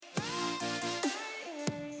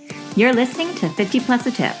You're listening to 50 Plus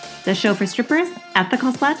a Tip, the show for strippers,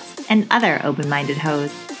 ethical sluts, and other open-minded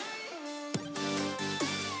hoes.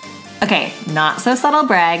 Okay, not so subtle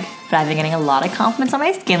brag, but I've been getting a lot of compliments on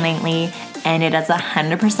my skin lately, and it is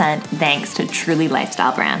 100% thanks to Truly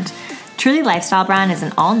Lifestyle brand. Truly Lifestyle brand is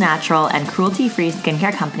an all-natural and cruelty-free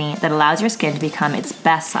skincare company that allows your skin to become its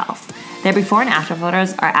best self. Their before and after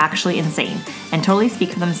photos are actually insane and totally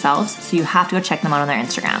speak for themselves, so you have to go check them out on their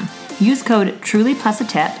Instagram. Use code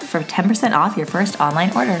TrulyPlusATip for 10% off your first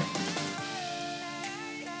online order.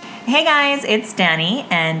 Hey guys, it's Danny,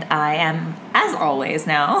 and I am, as always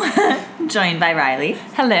now, joined by Riley.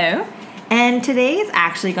 Hello. And today is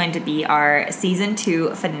actually going to be our season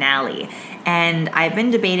 2 finale. And I've been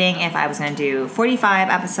debating if I was going to do 45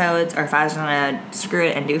 episodes or if I was going to screw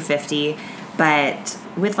it and do 50. But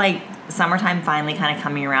with summertime finally kind of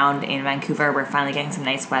coming around in Vancouver, we're finally getting some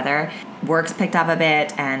nice weather. Work's picked up a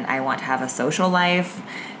bit and I want to have a social life.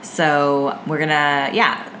 So we're going to,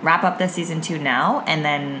 wrap up this season 2 now and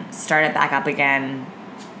then start it back up again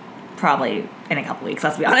probably in a couple weeks,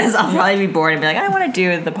 let's be honest. I'll probably be bored and be like, I want to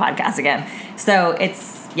do the podcast again. So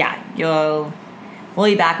we'll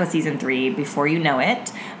be back with season 3 before you know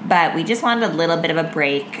it. But we just wanted a little bit of a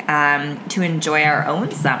break to enjoy our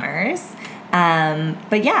own summers.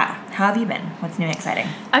 But yeah, how have you been? What's new and exciting?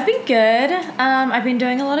 I've been good. I've been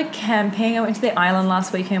doing a lot of camping. I went to the island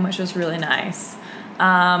last weekend, which was really nice.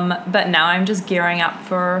 But now I'm just gearing up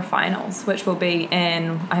for finals, which will be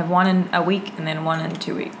I have one in a week and then one in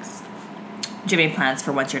 2 weeks. Do you have any plans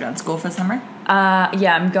for once you're done school for the summer?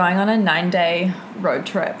 I'm going on a 9-day road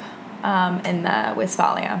trip in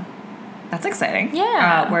Westphalia. That's exciting.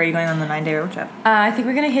 Yeah. Where are you going on the 9-day road trip? I think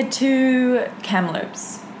we're going to head to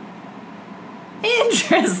Kamloops.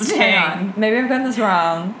 Interesting. Hang on. Maybe I've gotten this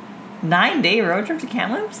wrong. 9-day road trip to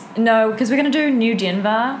Kamloops? No, because we're going to do New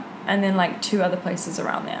Denver and then 2 other places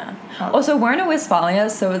around there. Oh. Also, we're in a Westphalia,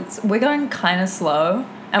 so we're going kind of slow.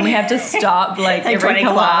 And we have to stop every 20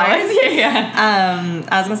 couple hours. Yeah.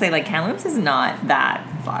 I was going to say, Kamloops is not that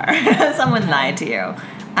far. Someone lied to you.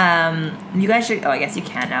 You guys should, I guess you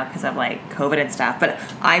can now because of COVID and stuff, but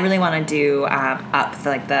I really want to do up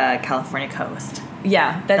the California coast.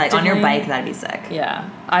 Yeah, that's on your bike, that'd be sick. Yeah,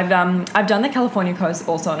 I've done the California coast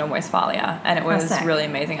also in Westphalia, and it was really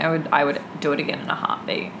amazing. I would do it again in a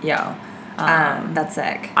heartbeat. Yeah, that's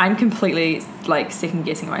sick. I'm completely second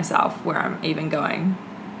guessing myself where I'm even going.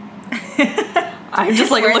 I'm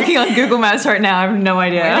just looking on Google Maps right now. I have no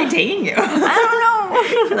idea. Where are they taking you? I don't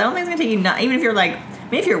know. Because I don't think it's gonna take you. Even if you're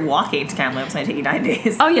maybe if you're walking to Kamloops, it's gonna take you 9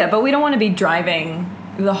 days. Oh yeah, but we don't want to be driving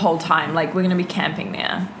the whole time. We're gonna be camping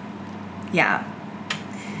there. Yeah.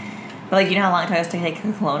 But you know how long it takes to take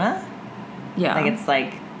to Kelowna? Yeah. It's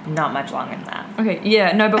not much longer than that. Okay.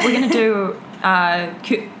 Yeah. No, but we're gonna do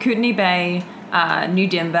Kootenay Bay, New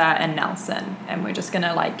Denver, and Nelson, and we're just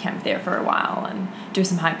gonna camp there for a while and do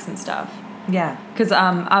some hikes and stuff. Yeah. Because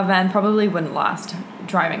our van probably wouldn't last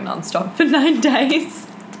driving nonstop for 9 days.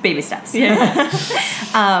 Baby steps. Yeah.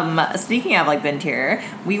 Speaking of the interior,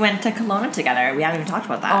 we went to Kelowna together. We haven't even talked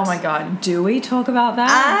about that. Oh my god, do we talk about that?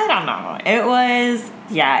 I don't know.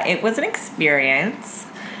 It was an experience.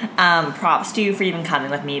 Props to you for even coming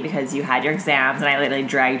with me because you had your exams and I literally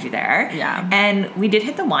dragged you there. Yeah. And we did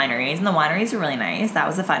hit the wineries, and the wineries were really nice. That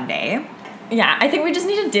was a fun day. Yeah, I think we just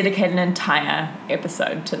need to dedicate an entire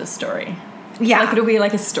episode to the story. Yeah. It'll be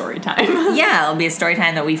a story time. Yeah, it'll be a story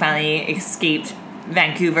time that we finally escaped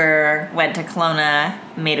Vancouver, went to Kelowna,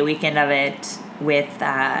 made a weekend of it with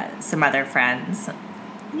some other friends.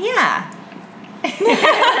 Yeah.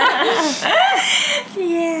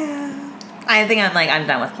 Yeah. I think I'm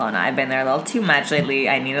done with Kelowna. I've been there a little too much lately.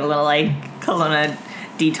 I need a little Kelowna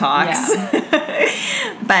detox.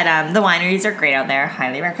 Yeah. But the wineries are great out there.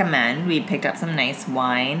 Highly recommend. We picked up some nice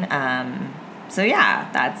wine. So yeah,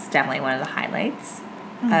 that's definitely one of the highlights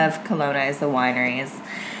of Kelowna is the wineries.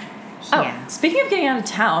 Yeah. Oh, speaking of getting out of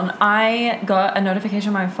town, I got a notification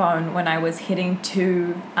on my phone when I was heading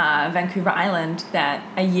to Vancouver Island that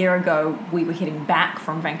a year ago we were heading back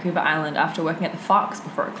from Vancouver Island after working at the Fox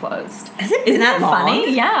before it closed. Isn't that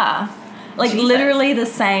funny? Yeah. Jesus. Literally the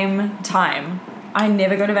same time. I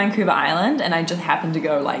never go to Vancouver Island, and I just happened to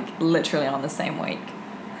go literally on the same week.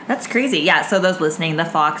 That's crazy. Yeah, so those listening, the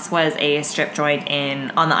Fox was a strip joint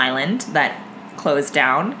on the island that closed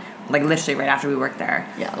down. Literally right after we worked there.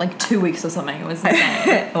 Yeah, 2 weeks or something. It was insane.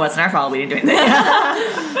 It wasn't our fault. We didn't do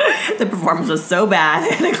anything. The performance was so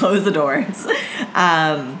bad, they closed the doors.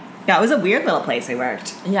 Yeah, it was a weird little place we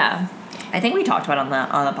worked. Yeah. I think we talked about it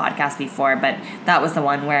on the podcast before, but that was the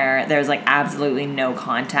one where there's like absolutely no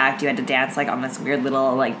contact. You had to dance like on this weird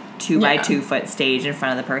little like 2x2 foot stage in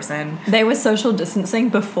front of the person. They were social distancing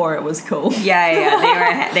before it was cool.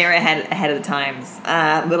 Yeah. They were ahead of the times.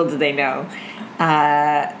 Little did they know.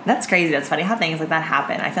 That's crazy. That's funny how things like that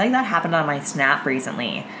happen. I feel like that happened on my Snap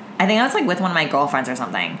recently. I think I was like with one of my girlfriends or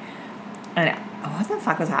something. And what the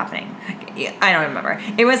fuck was happening? I don't remember.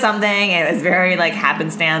 It was something. It was very like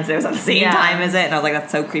happenstance. It was at the same time as it, and I was like,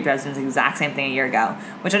 that's so creepy. I was doing the exact same thing a year ago,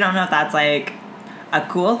 which I don't know if that's like a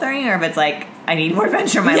cool thing or if it's like I need more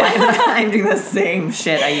adventure in my life. I'm doing the same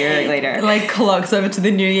shit a year later. It like clocks over to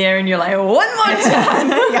the new year, and you're like, one more time.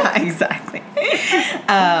 Yeah, exactly.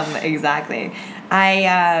 Exactly.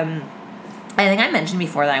 I think I mentioned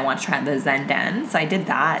before that I want to try the Zen Den, so I did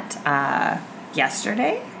that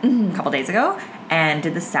yesterday, a couple days ago, and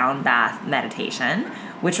did the sound bath meditation,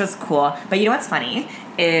 which was cool. But you know what's funny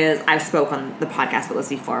is I've spoke on the podcast about this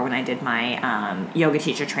before when I did my yoga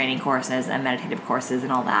teacher training courses and meditative courses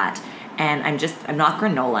and all that. And I'm not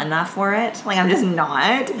granola enough for it. Like, I'm just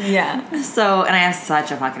not. Yeah. So, and I have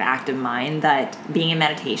such a fucking active mind that being in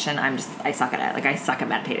meditation, I suck at it. Like, I suck at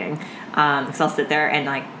meditating. Because I'll sit there and,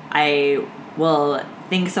 like, I will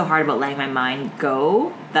think so hard about letting my mind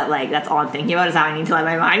go that, like, that's all I'm thinking about is how I need to let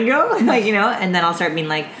my mind go. Like, you know? And then I'll start being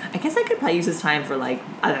like, I guess I could probably use this time for, like,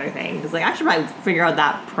 other things. Like, I should probably figure out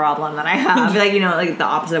that problem that I have. Like, you know, like, the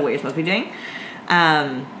opposite of what you're supposed to be doing.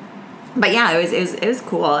 But yeah, it was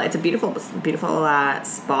cool. It's a beautiful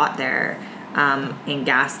spot there in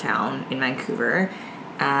Gastown in Vancouver.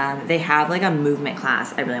 They have like a movement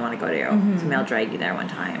class I really want to go to. So maybe I'll drag you there one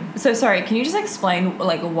time. So sorry, can you just explain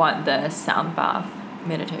like what the sound bath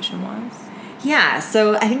meditation was? Yeah,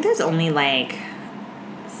 so I think there's only like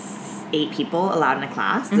 8 people allowed in a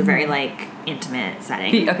class. It's a very like intimate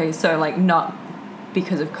setting. Okay, so like not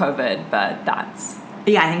because of COVID, but that's...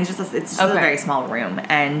 Yeah, I think it's just a very small room,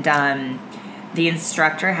 and the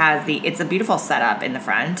instructor has it's a beautiful setup in the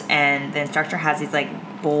front, and the instructor has these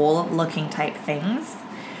like bowl-looking type things,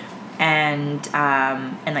 and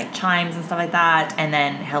like chimes and stuff like that, and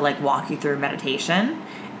then he'll like walk you through meditation,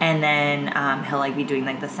 and then he'll like be doing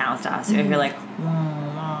like the sound stuff. So if you're like,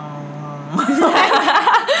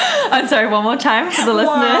 I'm sorry, one more time for the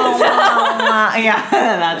listeners. Yeah,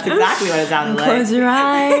 that's exactly what it sounded like. Close your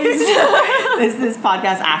eyes. This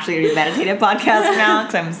podcast actually a meditative podcast now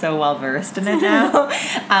because I'm so well versed in it now.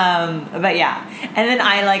 But yeah, and then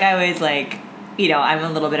I always like, you know, I'm a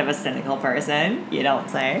little bit of a cynical person. You don't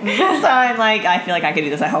say. So I'm like, I feel like I could do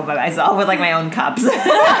this at home by myself with like my own cups. You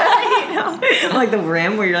know, like the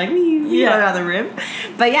rim where you're like, around the rim.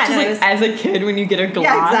 But yeah, just as a kid when you get a glass.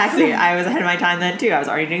 Yeah, exactly. I was ahead of my time then too. I was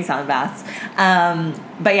already doing sound baths.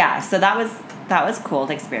 But yeah, so that was cool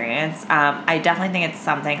to experience. I definitely think it's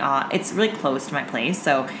something. It's really close to my place,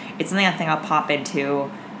 so it's something I think I'll pop into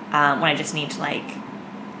when I just need to like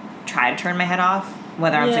try to turn my head off,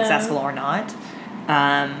 whether I'm successful or not.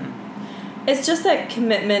 It's just that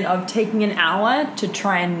commitment of taking an hour to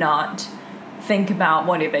try and not think about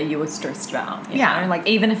whatever you were stressed about. You know? Like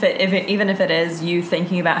even if it is you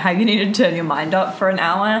thinking about how you need to turn your mind up for an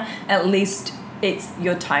hour, at least it's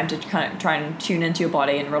your time to kind of try and tune into your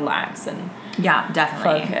body and relax and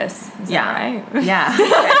definitely focus. Is that right? Yeah.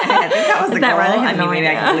 I think that was the goal. Right? I mean, maybe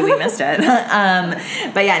I completely missed it.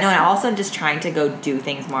 But yeah, no, and also I'm just trying to go do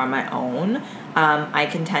things more on my own. I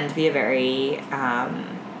can tend to be a very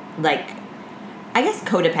like, I guess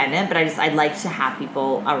codependent, but I'd like to have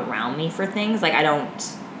people around me for things. Like I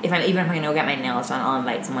don't, if I'm going to go get my nails done, I'll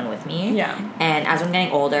invite someone with me. Yeah. And as I'm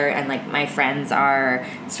getting older and like my friends are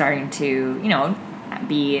starting to, you know,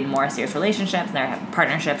 be in more serious relationships and they're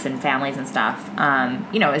partnerships and families and stuff,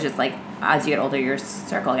 you know, it's just like as you get older, your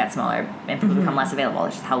circle gets smaller and people become less available.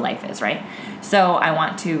 It's just how life is, right? So I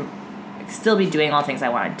want to still be doing all the things I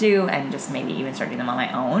want to do and just maybe even start doing them on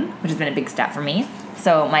my own, which has been a big step for me.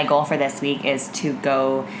 So my goal for this week is to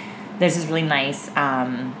go, there's this really nice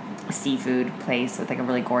seafood place with like a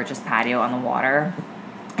really gorgeous patio on the water.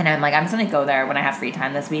 And I'm like, I'm just going to go there when I have free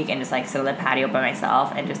time this week and just like sit on the patio by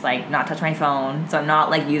myself and just like not touch my phone. So I'm not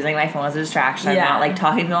like using my phone as a distraction. I'm not like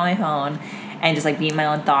talking to people on my phone and just like be in my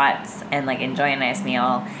own thoughts and like enjoy a nice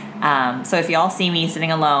meal. So if y'all see me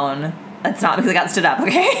sitting alone, that's not because I got stood up,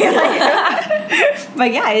 okay?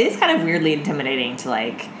 But yeah, it is kind of weirdly intimidating to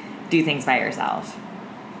like do things by yourself.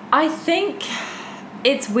 I think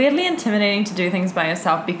it's weirdly intimidating to do things by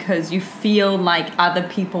yourself because you feel like other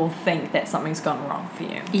people think that something's gone wrong for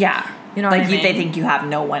you. Yeah. You know like what I mean? They think you have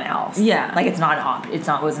no one else. Yeah. Like it's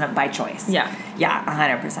not wasn't by choice. Yeah. Yeah,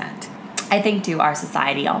 100%. I think too our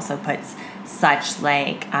society also puts such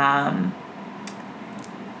like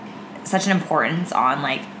such an importance on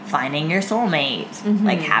like finding your soulmate,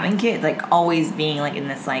 like having kids, like always being like in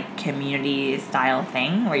this like community style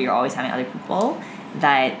thing where you're always having other people.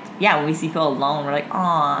 That when we see people alone, we're like,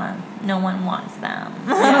 aw, no one wants them.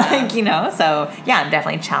 Like, you know. So yeah, I'm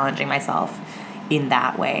definitely challenging myself in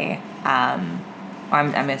that way. Or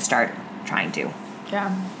I'm gonna start trying to.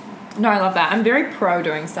 Yeah. No, I love that. I'm very pro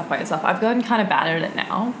doing stuff by yourself. I've gotten kind of bad at it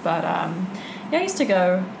now, but I used to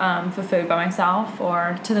go for food by myself,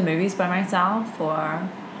 or to the movies by myself, or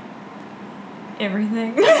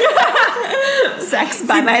everything. Sex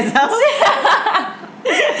by myself.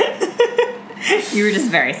 You were just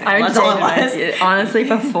very single. That's all it was. Honestly,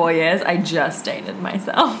 for 4 years, I just dated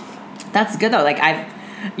myself. That's good though. Like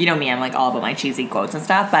you know me, I'm like all about my cheesy quotes and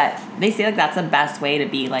stuff, but they say like that's the best way to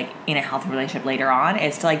be like in a healthy relationship later on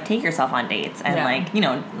is to like take yourself on dates and like, you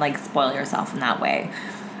know, like spoil yourself in that way.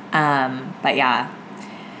 But yeah.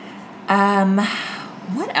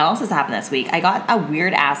 What else has happened this week? I got a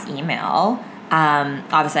weird ass email.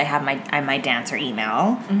 Obviously I have my dancer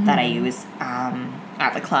email that I use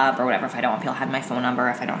at the club or whatever if I don't want people to have my phone number,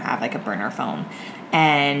 if I don't have like a burner phone.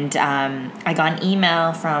 And I got an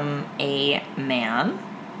email from a man,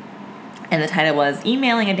 and the title was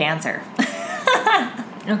Emailing a Dancer.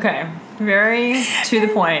 Okay. Very to the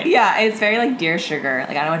point. Yeah, it's very like Dear Sugar.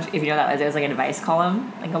 Like, I don't know if you know that was. It was like an advice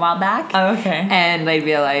column like a while back. Oh, okay. And they'd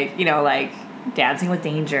be like, you know, like Dancing with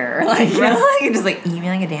Danger, or like, you know, like just like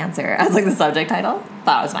emailing a dancer as like the subject title.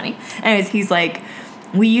 Thought it was funny. Anyways, he's like,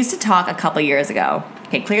 we used to talk a couple years ago.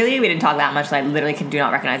 Okay, clearly we didn't talk that much, so I literally do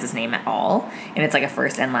not recognize his name at all. And it's like a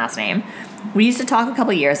first and last name. We used to talk a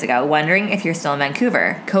couple years ago, wondering if you're still in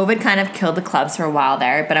Vancouver. COVID kind of killed the clubs for a while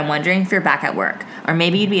there, but I'm wondering if you're back at work. Or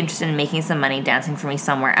maybe you'd be interested in making some money dancing for me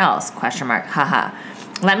somewhere else, ? Haha.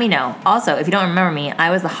 Let me know. Also, if you don't remember me, I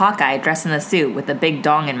was the hot guy dressed in the suit with the big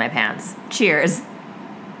dong in my pants. Cheers.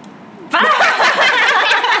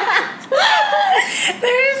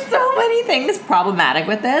 There's so many things problematic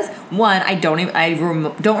with this. One, I don't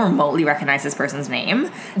remotely recognize this person's name.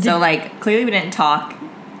 So like clearly we didn't talk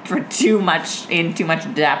for too much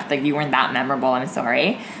depth. Like you weren't that memorable. I'm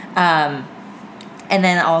sorry. And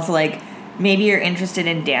then also like maybe you're interested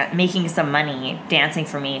in making some money dancing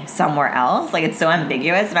for me somewhere else. Like it's so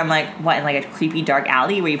ambiguous, and I'm like, what, in like a creepy dark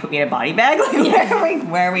alley where you put me in a body bag? Like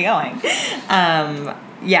where are we going?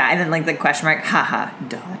 Yeah, and then like the ? Haha,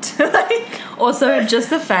 dot. Like, also,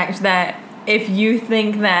 just the fact that if you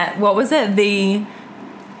think that, what was it, the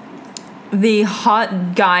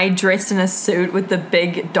hot guy dressed in a suit with the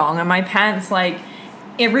big dong in my pants, like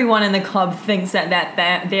everyone in the club thinks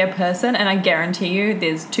that their person, and I guarantee you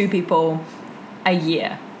there's 2 people a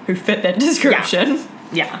year who fit that description.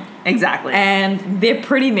 Yeah, exactly. And they're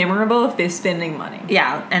pretty memorable if they're spending money.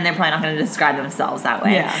 Yeah, and they're probably not going to describe themselves that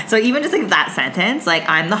way. Yeah. So even just like that sentence, like,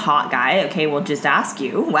 I'm the hot guy, okay, we'll just ask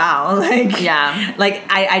you. Wow. Like, yeah. Like,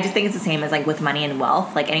 I just think it's the same as like with money and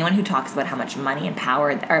wealth. Like anyone who talks about how much money and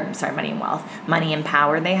power, money and wealth, money and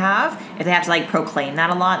power they have, if they have to like proclaim that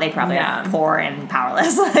a lot, they probably are poor and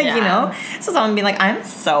powerless. Like, you know? So someone being like, I'm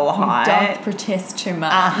so hot. Don't protest too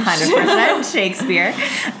much. 100% Shakespeare.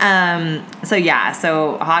 So yeah,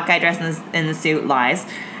 so hot guy dressed in the suit, lies.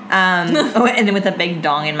 And then with a big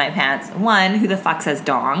dong in my pants. One, who the fuck says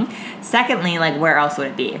dong? Secondly, like, where else would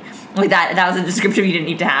it be? Like, that was a description you didn't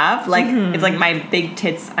need to have. Like, it's like my big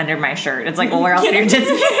tits under my shirt. It's like, well, where else would your tits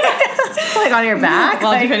be? Like, on your back?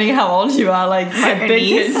 Well, like, depending how old you are, like, my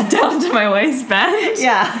big tits down to my waistband.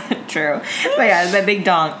 Yeah, true. But yeah, the big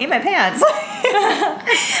dong in my pants.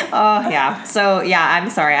 Oh, yeah. So, yeah, I'm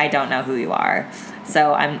sorry. I don't know who you are.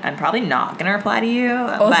 So I'm probably not going to reply to you.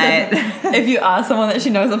 Also, but if you are someone that she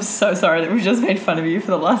knows, I'm so sorry that we just made fun of you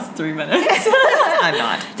for the last 3 minutes. I'm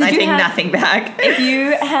not. I take nothing back. If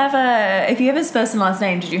you have his first and last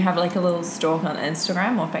name, did you have like a little stalk on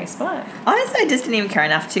Instagram or Facebook? Honestly, I just didn't even care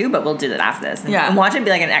enough to, but we'll do that after this. And watch it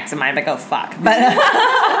be like an ex of mine, but go fuck. But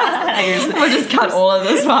we'll just cut all of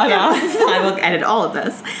this part out. I will edit all of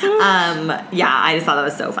this. Yeah, I just thought that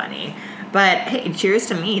was so funny. But hey, cheers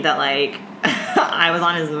to me that like I was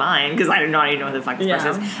on his mind, because I do not even know who the fuck this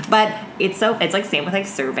person is. But it's like same with like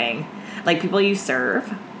serving. Like people you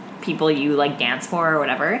serve, people you like dance for or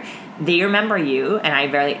whatever, they remember you, and I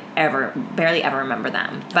barely ever remember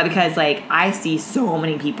them. But because like I see so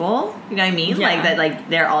many people, you know what I mean? Yeah. Like that, like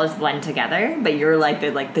they're all just blend together. But you're like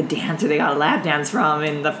the dancer they got a lap dance from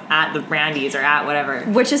at the Brandy's or at whatever.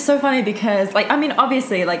 Which is so funny because like, I mean,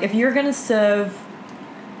 obviously, like if you're gonna serve,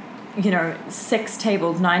 you know, 6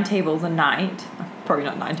 tables, 9 tables a night. Probably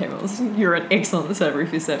not 9 tables. You're an excellent server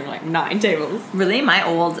if you're serving like 9 tables. Really, my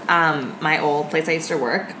old place I used to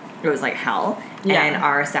work, it was like hell. Yeah. And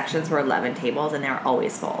our sections were 11 tables, and they were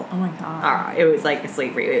always full. Oh my god. It was like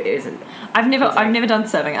slavery. It was. I've never done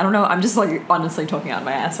serving. I don't know. I'm just like honestly talking out of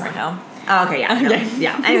my ass right now. Oh, okay, yeah. No,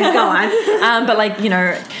 yeah. Anyways, go on. But like, you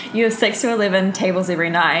know, you have 6 to 11 tables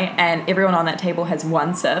every night, and everyone on that table has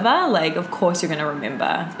one server. Like, of course you're going to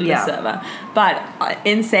remember the server. But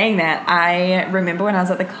in saying that, I remember when I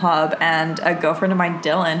was at the club, and a girlfriend of mine,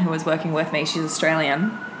 Dylan, who was working with me, she's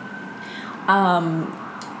Australian.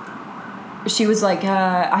 She was like,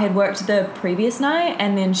 I had worked the previous night,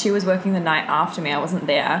 and then she was working the night after me. I wasn't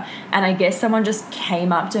there. And I guess someone just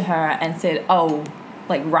came up to her and said, oh,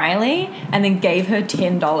 like Riley, and then gave her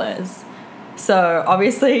 $10. So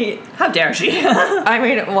obviously, how dare she? I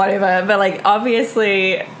mean, whatever. But like,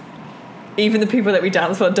 obviously, even the people that we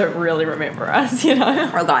dance for don't really remember us, you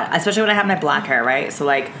know? Oh god, especially when I have my black hair, right? So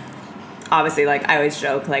like, obviously, like, I always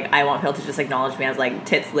joke, like, I want people to just acknowledge me as, like,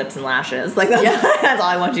 tits, lips, and lashes. Like, that's all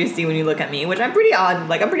I want you to see when you look at me, which I'm pretty on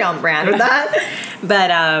brand with that. But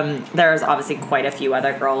there's obviously quite a few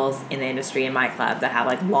other girls in the industry in my club that have,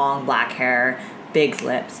 like, long black hair, big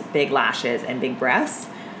lips, big lashes, and big breasts.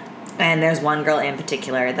 And there's one girl in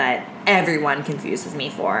particular that everyone confuses me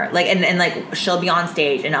for. Like, and like, she'll be on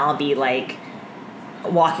stage, and I'll be, like,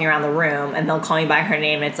 walking around the room, and they'll call me by her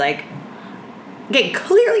name, and it's like, okay,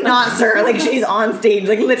 clearly not, sir. Like, she's on stage.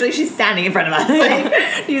 Like, literally, she's standing in front of us.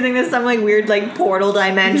 Like, do you think there's some, like, weird, like, portal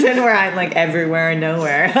dimension where I'm, like, everywhere and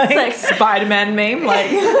nowhere? It's like Spider-Man meme,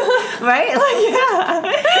 like... right? Like,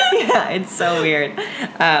 yeah, it's so weird.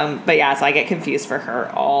 But, yeah, so I get confused for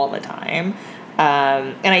her all the time.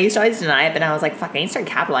 And I used to always deny it, but I was like, fuck, I need to start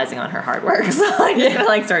capitalizing on her hard work. So I'm just gonna,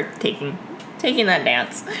 like, start taking that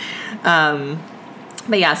dance.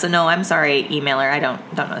 But yeah, so no, I'm sorry, emailer. I don't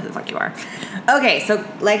know who the fuck you are. Okay, so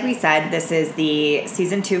like we said, this is the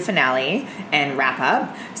season 2 finale and wrap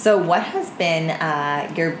up. So what has been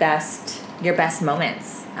your best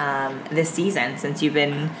moments this season, since you've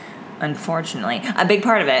been, unfortunately, a big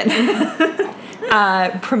part of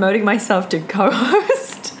it? Promoting myself to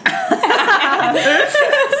co-host.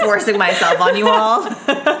 Forcing myself on you all.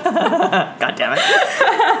 God damn it.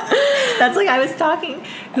 That's like, I was talking,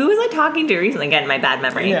 who was I talking to recently? Again, my bad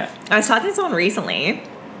memory. Yeah. I was talking to someone recently,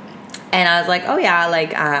 and I was like, oh yeah,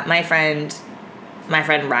 like, my friend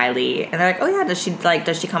Riley, and they're like, oh yeah, does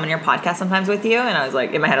she come on your podcast sometimes with you? And I was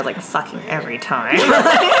like, in my head, I was like, fucking every time.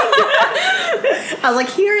 I was like,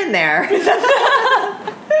 here and there.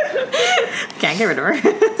 Can't get rid of her.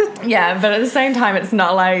 Yeah, but at the same time, it's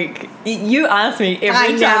not like you ask me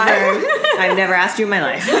every time. I've never asked you in my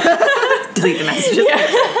life. Delete the messages.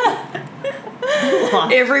 Yeah.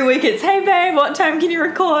 Every week it's, hey babe, what time can you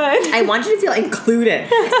record? I want you to feel included.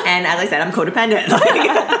 And as I said, I'm codependent.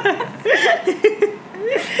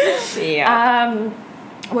 Yeah.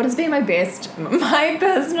 What has been my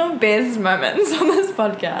personal best moments on this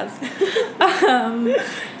podcast?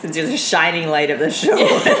 Since you're the shining light of the show.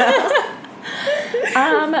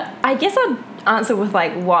 I guess I'll answer with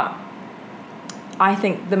like what I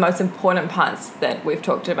think the most important parts that we've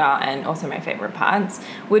talked about, and also my favorite parts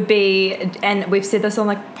would be, and we've said this on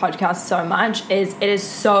the podcast so much, is it is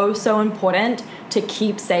so important to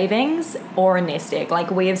keep savings or a nest egg.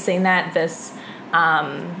 Like, we have seen that this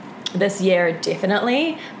year,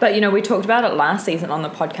 definitely. But, you know, we talked about it last season on the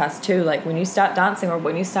podcast too. Like, when you start dancing or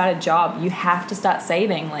when you start a job, you have to start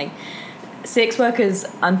saving. Like, sex work is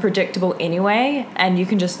unpredictable anyway, and you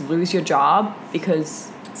can just lose your job because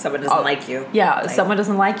someone doesn't like you. Yeah, someone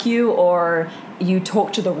doesn't like you, or you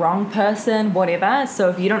talk to the wrong person, whatever. So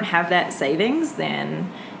if you don't have that savings,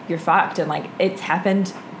 then you're fucked. And like, it's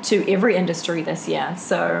happened to every industry this year.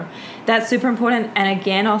 So that's super important. And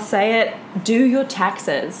again, I'll say it, do your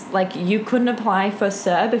taxes. Like, you couldn't apply for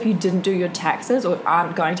CERB if you didn't do your taxes or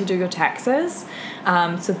aren't going to do your taxes.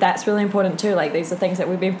 So that's really important too. Like, these are things that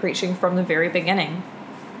we've been preaching from the very beginning.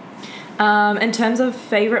 In terms of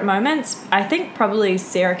favorite moments, I think probably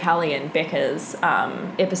Sarah Kelly and Becca's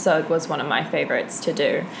episode was one of my favorites to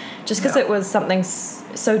do, just because it was something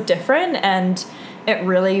so different, and it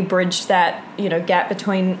really bridged that, you know, gap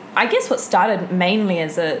between, I guess, what started mainly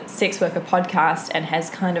as a sex worker podcast and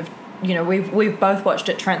has kind of, you know, we've both watched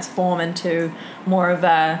it transform into more of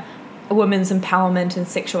a women's empowerment and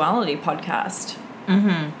sexuality podcast.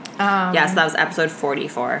 Mm-hmm. Yes, that was episode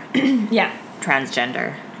 44. Yeah.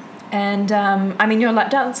 Transgender. And, I mean, your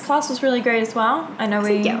lap dance class was really great as well. I know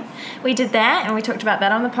we did that, and we talked about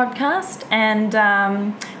that on the podcast. And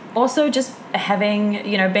also just having,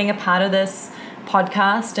 you know, being a part of this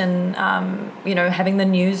podcast and, you know, having the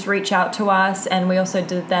news reach out to us. And we also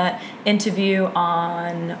did that interview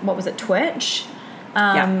on, what was it, Twitch?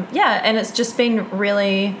 Yeah, and it's just been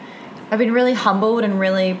really I've been really humbled and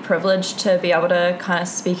really privileged to be able to kind of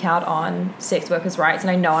speak out on sex workers' rights.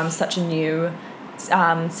 And I know I'm such a new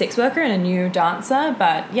sex worker and a new dancer,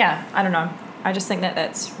 but yeah, I don't know. I just think that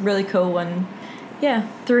that's really cool. And yeah,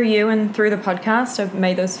 through you and through the podcast, I've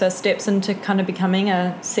made those first steps into kind of becoming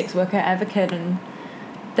a sex worker advocate, and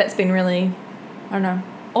that's been really, I don't know,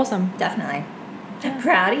 awesome. Definitely. I'm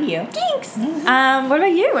proud of you. Thanks. What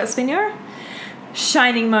about you? What's been your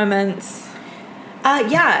shining moments?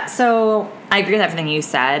 Yeah, so I agree with everything you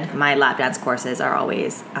said. My lap dance courses are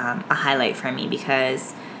always a highlight for me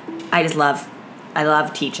because I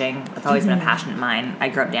love teaching. It's always been a passion of mine. I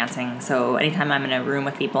grew up dancing, so anytime I'm in a room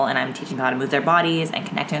with people and I'm teaching people how to move their bodies and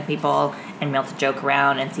connecting with people and be able to joke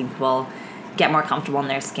around and see people get more comfortable in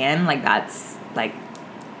their skin, like that's like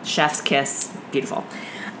chef's kiss, beautiful.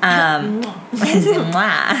 So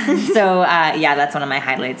yeah, that's one of my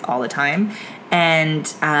highlights all the time. And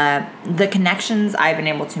the connections I've been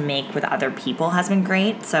able to make with other people has been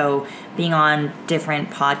great. So being on different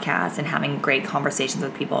podcasts and having great conversations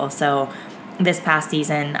with people. So this past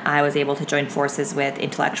season, I was able to join forces with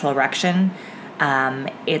Intellectual Erection,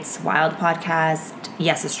 It's Wild podcast,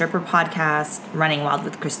 Yes, a Stripper podcast, Running Wild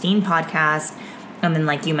with Christine podcast, and then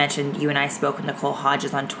like you mentioned, you and I spoke with Nicole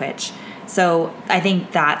Hodges on Twitch. So I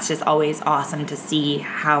think that's just always awesome to see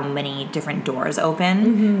how many different doors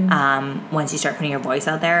open once you start putting your voice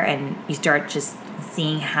out there, and you start just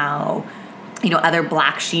seeing how, you know, other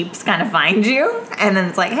black sheeps kind of find you, and then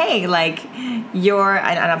it's like, hey, like you're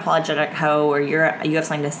an unapologetic hoe, or you have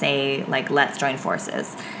something to say, like let's join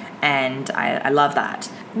forces. And I love that.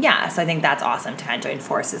 Yeah, so I think that's awesome to kind of join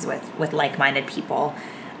forces with like-minded people.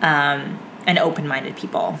 And open-minded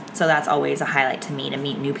people. So that's always a highlight to me, to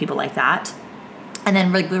meet new people like that. And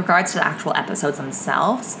then with regards to the actual episodes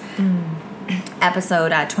themselves,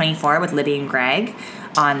 episode 24 with Libby and Greg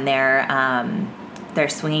on their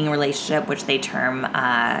swinging relationship, which they term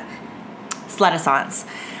slutissance.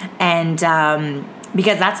 And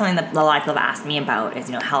because that's something that a lot of people have asked me about, is,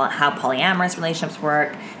 you know, how polyamorous relationships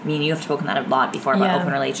work. I mean, you have spoken that a lot before about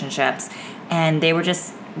open relationships. And they were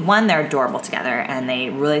just, one, they're adorable together, and they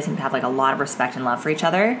really seem to have like a lot of respect and love for each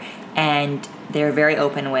other, and they're very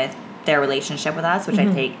open with their relationship with us, which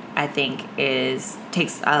I think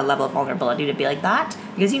takes a level of vulnerability to be like that,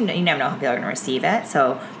 because you never know how people are going to receive it.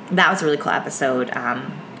 So that was a really cool episode.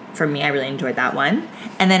 For me, I really enjoyed that one.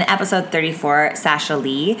 And then episode 34, Sasha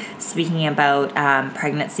Lee, speaking about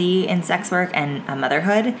pregnancy in sex work and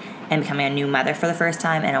motherhood, and becoming a new mother for the first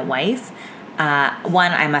time and a wife.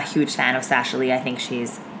 One, I'm a huge fan of Sasha Lee. I think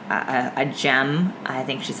she's a gem. I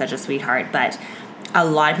think she's such a sweetheart. But a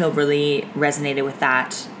lot of people really resonated with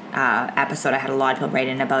that episode. I had a lot of people write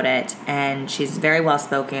in about it. And she's very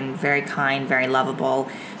well-spoken, very kind, very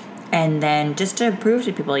lovable. And then just to prove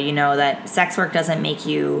to people, you know, that sex work doesn't make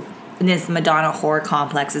you... This Madonna whore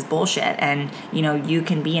complex is bullshit. And, you know, you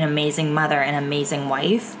can be an amazing mother and amazing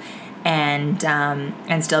wife and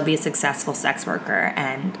still be a successful sex worker.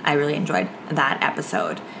 And I really enjoyed that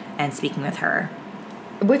episode and speaking with her.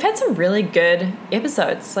 We've had some really good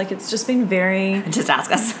episodes. Like, it's just been very... Just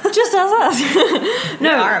ask us. Just ask us. No,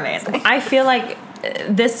 they are amazing. I feel like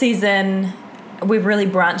this season we've really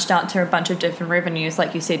branched out to a bunch of different revenues.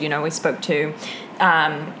 Like you said, you know, we spoke to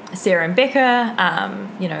Sarah and Becca,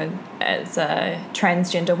 you know, as a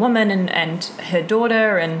transgender woman and her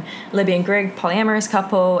daughter, and Libby and Greg, polyamorous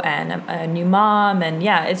couple, and a new mom. And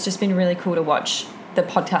yeah, it's just been really cool to watch the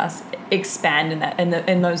podcast expand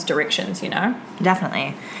in those directions, you know?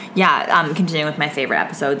 Definitely. Yeah, continuing with my favorite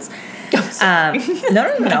episodes. No.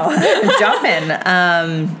 Jump in.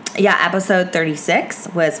 Yeah, episode 36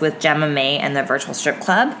 was with Gemma May and the Virtual Strip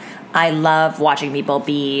Club. I love watching people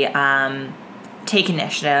take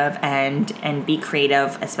initiative and be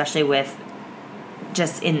creative, especially with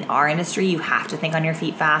just in our industry. You have to think on your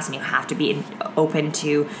feet fast, and you have to be open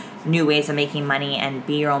to new ways of making money and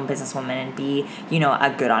be your own businesswoman and be, you know,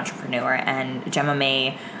 a good entrepreneur. And Gemma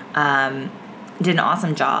May did an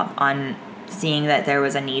awesome job on seeing that there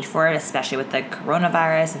was a need for it, especially with the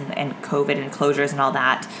coronavirus and COVID and closures and all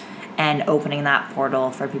that, and opening that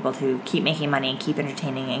portal for people to keep making money and keep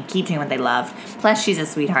entertaining and keep doing what they love. Plus, she's a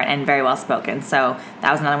sweetheart and very well spoken. So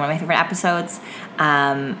that was another one of my favorite episodes.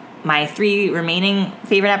 My 3 remaining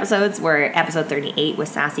favorite episodes were episode 38 with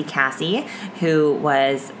Sassy Cassie, who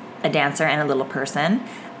was a dancer and a little person.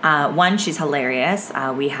 One, she's hilarious.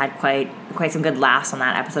 We had quite some good laughs on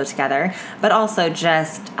that episode together. But also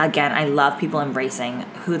just, again, I love people embracing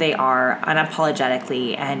who they are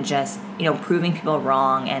unapologetically and just, you know, proving people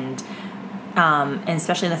wrong and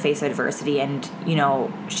especially in the face of adversity. And, you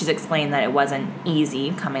know, she's explained that it wasn't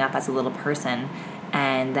easy coming up as a little person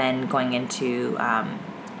and then going into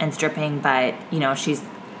and stripping, but, you know, she's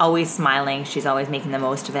always smiling. She's always making the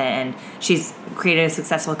most of it, and she's created a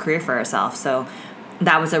successful career for herself. So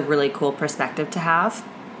that was a really cool perspective to have.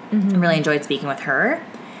 I really enjoyed speaking with her.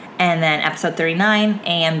 And then episode 39,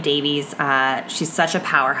 A.M. Davies, she's such a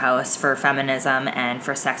powerhouse for feminism and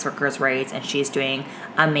for sex workers' rights, and she's doing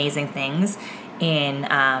amazing things in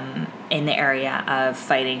the area of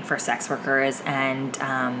fighting for sex workers and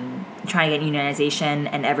trying to get unionization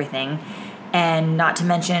and everything. And not to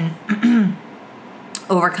mention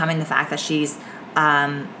overcoming the fact that she's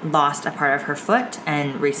lost a part of her foot,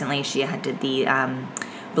 and recently she did the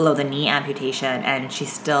below the knee amputation, and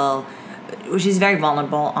she's very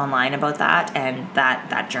vulnerable online about that and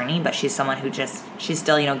that journey, but she's someone who she's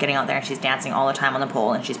still, you know, getting out there, and she's dancing all the time on the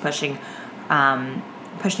pole, and she's pushing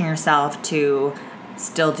herself to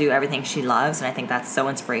still do everything she loves, and I think that's so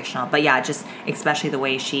inspirational. But yeah, just especially the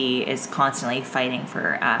way she is constantly fighting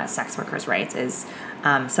for sex workers' rights is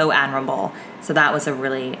so admirable. So that was a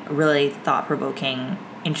really, really thought-provoking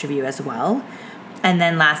interview as well. And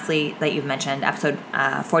then lastly, that you've mentioned, episode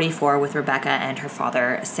 44 with Rebecca and her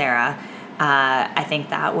father, Sarah. I think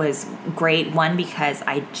that was great. One, because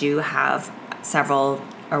we have several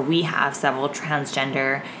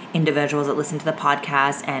transgender individuals that listen to the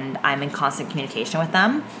podcast, and I'm in constant communication with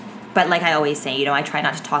them. But like I always say, you know, I try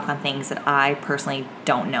not to talk on things that I personally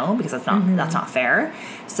don't know, because that's not fair.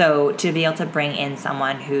 So to be able to bring in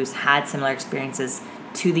someone who's had similar experiences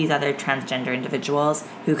to these other transgender individuals,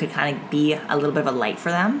 who could kind of be a little bit of a light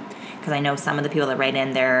for them, because I know some of the people that write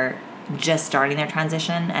in, they're just starting their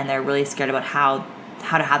transition, and they're really scared about how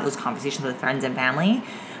to have those conversations with friends and family.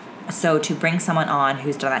 So to bring someone on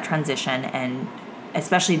who's done that transition, and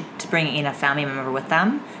especially to bring in a family member with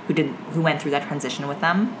them who went through that transition with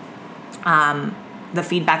them, the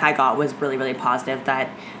feedback I got was really, really positive, that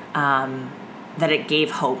it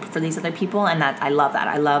gave hope for these other people, and that I love that.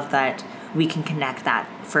 I love that we can connect that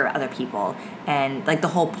for other people. And like the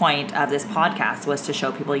whole point of this podcast was to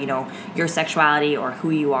show people, you know, your sexuality or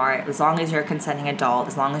who you are, as long as you're a consenting adult,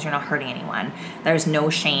 as long as you're not hurting anyone, there's no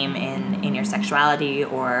shame in your sexuality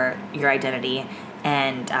or your identity.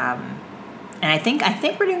 And I think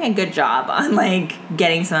we're doing a good job on like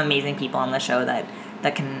getting some amazing people on the show that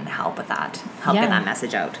can help with that, get that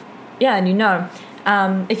message out. Yeah, and you know,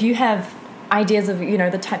 if you have ideas of, you know,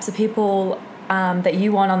 the types of people that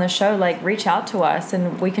you want on the show, like reach out to us,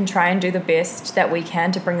 and we can try and do the best that we can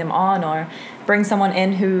to bring them on, or bring someone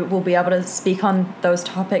in who will be able to speak on those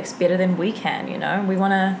topics better than we can. You know, we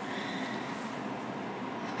want to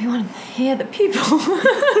hear the people.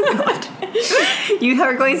 God. You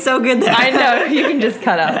are going so good there. I know, you can just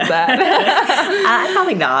cut out that.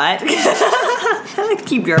 Probably not.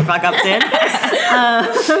 Keep your fuck ups in.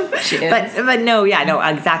 But no,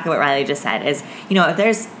 exactly what Riley just said is, you know, if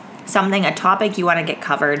there's a topic you want to get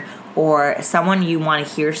covered, or someone you want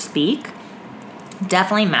to hear speak,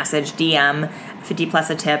 definitely message, DM 50 plus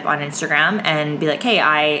a tip on Instagram, and be like, hey,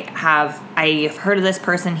 I've heard of this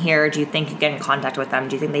person here. Do you think you get in contact with them?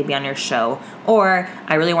 Do you think they'd be on your show? Or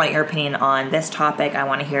I really want your opinion on this topic. I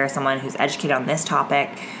want to hear someone who's educated on this topic.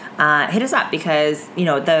 Hit us up, because, you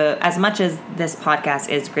know, as much as this podcast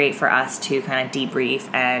is great for us to kind of debrief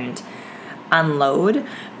and unload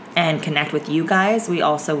and connect with you guys, we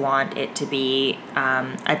also want it to be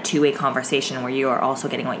a two-way conversation, where you are also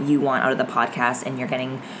getting what you want out of the podcast, and you're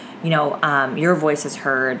getting, you know, your voices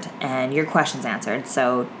heard and your questions answered.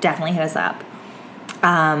 So definitely hit us up.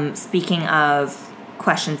 Speaking of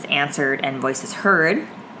questions answered and voices heard,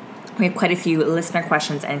 we have quite a few listener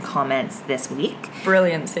questions and comments this week.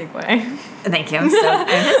 Brilliant segue. Thank you. I'm so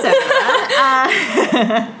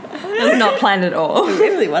it was not planned at all. It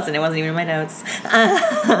really wasn't. It wasn't even in my notes.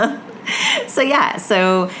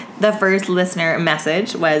 So the first listener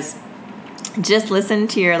message was, just listen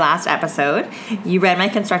to your last episode. You read my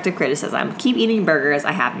constructive criticism. Keep eating burgers.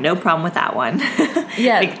 I have no problem with that one.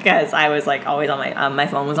 Yeah. Because I was like always on my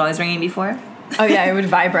phone was always ringing before. Oh yeah, it would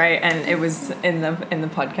vibrate, and it was in the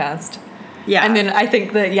podcast. Yeah. And then I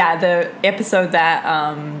think the episode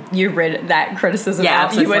that you read that criticism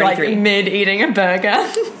out, you were 43. Like mid eating a burger.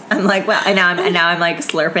 I'm like, well, and now I'm like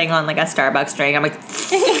slurping on like a Starbucks drink. I'm like,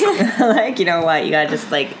 like, you know what? You gotta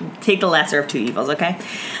just like take the lesser of two evils, okay?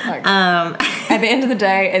 At the end of the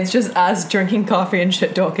day, it's just us drinking coffee and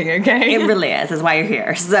shit talking, okay? It really is. That's why you're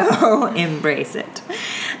here. So embrace it.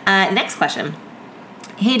 Next question.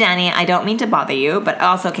 Hey, Danny, I don't mean to bother you, but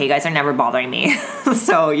also, okay, you guys are never bothering me,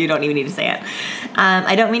 so you don't even need to say it.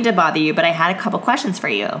 I don't mean to bother you, but I had a couple questions for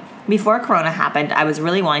you. Before Corona happened, I was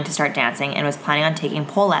really wanting to start dancing and was planning on taking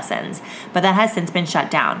pole lessons, but that has since been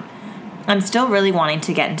shut down. I'm still really wanting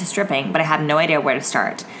to get into stripping, but I have no idea where to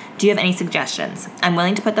start. Do you have any suggestions? I'm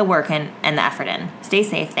willing to put the work in and the effort in. Stay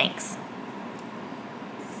safe, thanks.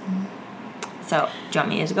 So, do you want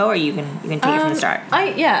me to go, or you can take it from the start?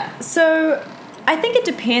 So I think it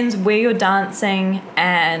depends where you're dancing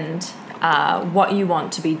and what you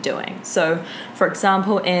want to be doing. So, for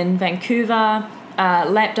example, in Vancouver,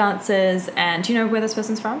 lap dancers, and do you know where this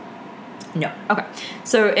person's from? No. Okay.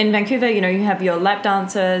 So in Vancouver, you have your lap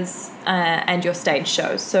dancers and your stage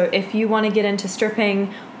shows. So if you want to get into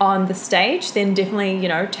stripping on the stage, then definitely,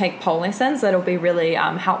 take pole lessons. That'll be really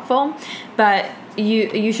helpful. But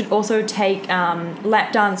you should also take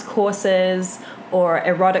lap dance courses or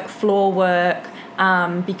erotic floor work,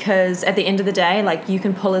 because at the end of the day, like, you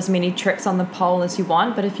can pull as many tricks on the pole as you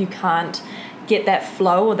want, but if you can't get that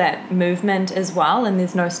flow or that movement as well, and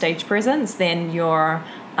there's no stage presence, then your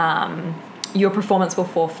performance will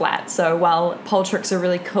fall flat. So while pole tricks are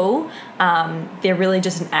really cool, they're really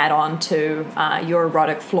just an add-on to your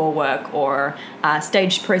erotic floor work or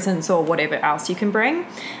stage presence or whatever else you can bring.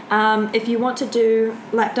 If you want to do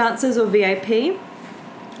lap dances or VIP,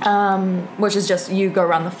 which is just you go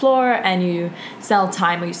around the floor and you sell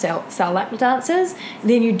time or you sell lap dances,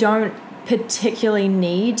 then you don't particularly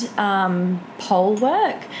need pole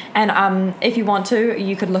work. And if you want to,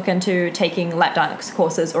 you could look into taking lap dance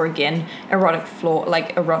courses or, again, erotic floor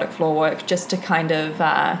work, just to kind of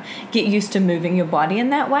get used to moving your body in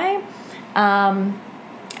that way. And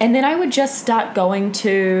then I would just start going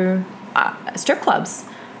to strip clubs.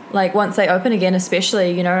 Like, once they open again,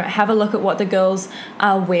 especially, have a look at what the girls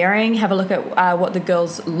are wearing, have a look at what the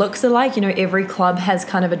girls' looks are like. Every club has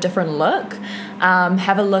kind of a different look.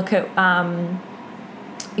 Have a look at,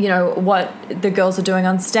 what the girls are doing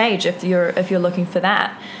on stage if you're looking for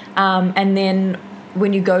that. And then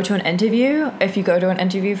when you go to an interview, if you go to an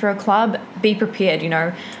interview for a club, be prepared,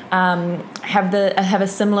 have a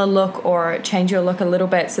similar look or change your look a little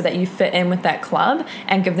bit so that you fit in with that club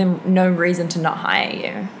and give them no reason to not hire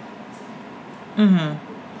you.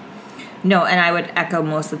 Mm-hmm. No, and I would echo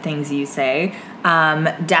most of the things you say.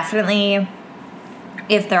 Definitely,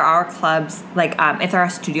 if there are clubs, like if there are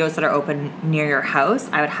studios that are open near your house,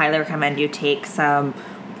 I would highly recommend you take some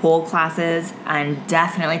pole classes and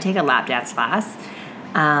definitely take a lap dance class.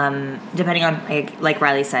 Depending on, like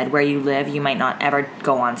Riley said, where you live, you might not ever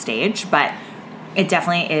go on stage, but it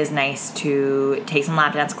definitely is nice to take some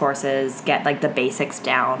lap dance courses, get like the basics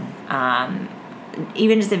down.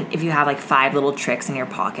 Even just if you have like 5 little tricks in your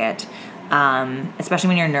pocket, especially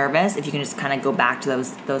when you're nervous, if you can just kind of go back to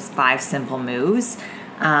those 5 simple moves,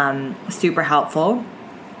 super helpful.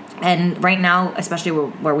 And right now, especially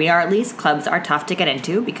where we are, at least, clubs are tough to get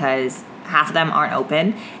into because half of them aren't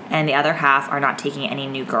open and the other half are not taking any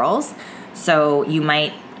new girls. So you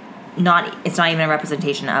might not, it's not even a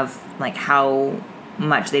representation of like how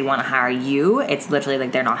much they want to hire you. It's literally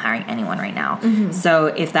like they're not hiring anyone right now. Mm-hmm. So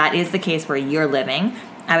if that is the case where you're living,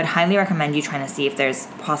 I would highly recommend you trying to see if there's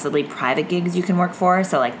possibly private gigs you can work for.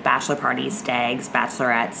 So like bachelor parties, stags,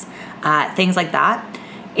 bachelorettes, things like that.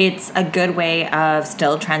 It's a good way of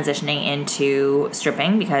still transitioning into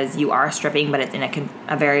stripping because you are stripping, but it's in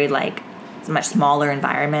a very like, it's a much smaller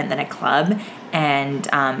environment than a club. And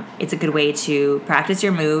it's a good way to practice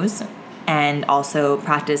your moves and also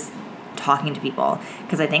practice talking to people,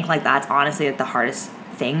 because I think like that's honestly like the hardest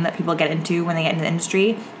thing that people get into when they get into the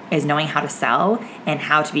industry is knowing how to sell and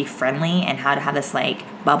how to be friendly and how to have this like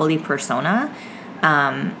bubbly persona.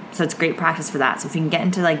 So it's great practice for that. So if you can get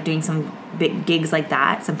into like doing some big gigs like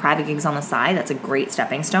that, some private gigs on the side, that's a great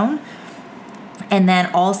stepping stone. And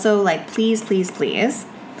then also like please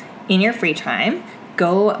in your free time,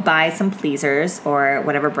 go buy some pleasers or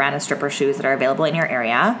whatever brand of stripper shoes that are available in your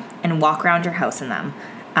area and walk around your house in them.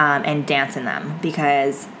 And dance in them,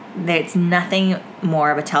 because it's nothing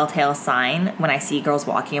more of a telltale sign when I see girls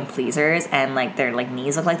walking in pleasers and like their like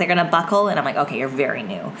knees look like they're gonna buckle, and I'm like, okay, you're very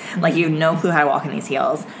new. Mm-hmm. Like you have no clue how to walk in these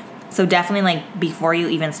heels. So definitely like before you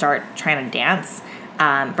even start trying to dance,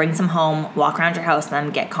 bring some home, walk around your house, and then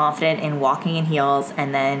get confident in walking in heels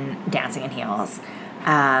and then dancing in heels.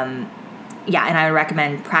 And I would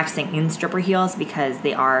recommend practicing in stripper heels because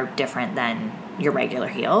they are different than your regular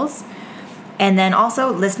heels. And then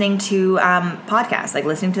also listening to podcasts, like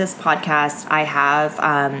listening to this podcast. I have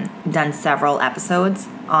done several episodes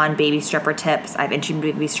on baby stripper tips. I've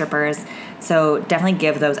interviewed baby strippers. So definitely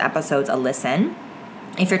give those episodes a listen.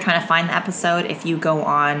 If you're trying to find the episode, if you go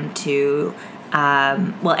on to,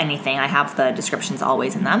 anything, I have the descriptions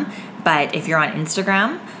always in them. But if you're on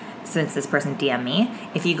Instagram, since this person DM'd me,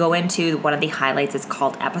 if you go into one of the highlights, it's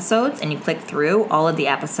called episodes, and you click through, all of the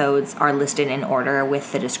episodes are listed in order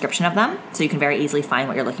with the description of them. So you can very easily find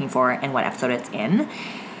what you're looking for and what episode it's in.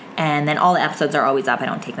 And then all the episodes are always up. I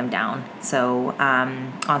don't take them down. So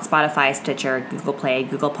on Spotify, Stitcher, Google Play,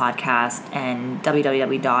 Google Podcast, and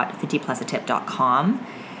www.50plusatip.com.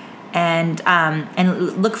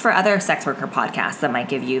 And look for other sex worker podcasts that might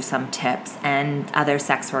give you some tips, and other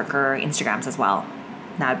sex worker Instagrams as well.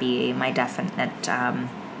 That would be my definite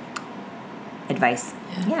advice.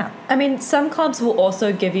 Yeah. I mean, some clubs will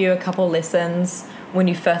also give you a couple lessons when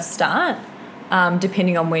you first start,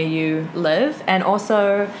 depending on where you live. And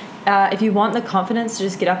also, if you want the confidence to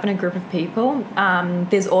just get up in a group of people,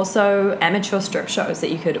 there's also amateur strip shows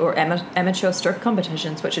that you could, or amateur strip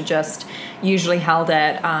competitions, which are just usually held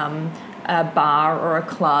at a bar or a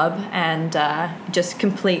club, and just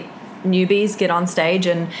complete newbies get on stage,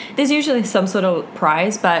 and there's usually some sort of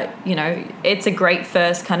prize, but you know, it's a great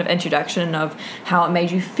first kind of introduction of how it made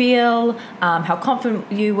you feel, how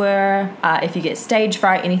confident you were, if you get stage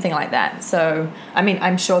fright, anything like that. So I mean,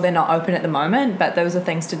 I'm sure they're not open at the moment, but those are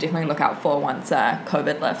things to definitely look out for once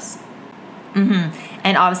COVID lifts.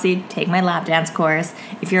 And obviously take my lap dance course.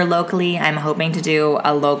 If you're locally, I'm hoping to do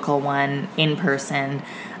a local one in person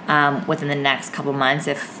within the next couple months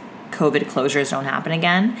if COVID closures don't happen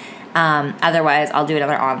again. Otherwise, I'll do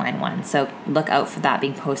another online one. So look out for that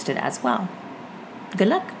being posted as well. Good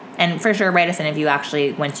luck. And for sure, write us in if you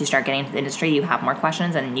actually, once you start getting into the industry, you have more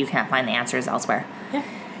questions and you can't find the answers elsewhere.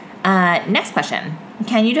 Yeah. Next question.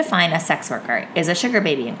 Can you define a sex worker? Is a sugar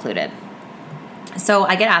baby included? So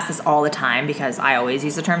I get asked this all the time because I always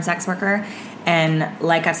use the term sex worker. And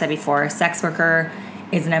like I've said before, sex worker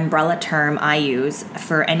is an umbrella term I use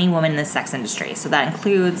for any woman in the sex industry. So that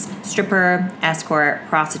includes stripper, escort,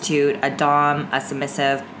 prostitute, a dom, a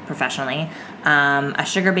submissive professionally, a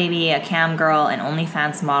sugar baby, a cam girl, an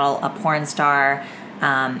OnlyFans model, a porn star,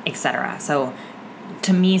 etc. So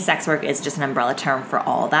to me, sex work is just an umbrella term for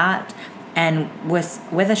all that. And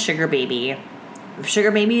with a sugar babies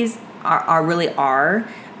are really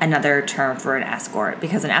another term for an escort,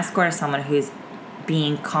 because an escort is someone who's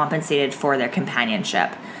being compensated for their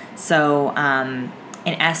companionship. So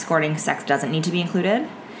in escorting, sex doesn't need to be included.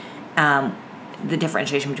 The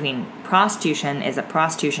differentiation between prostitution is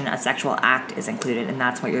a sexual act is included, and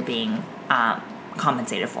that's what you're being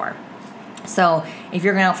compensated for. So if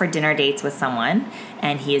you're going out for dinner dates with someone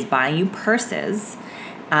and he is buying you purses,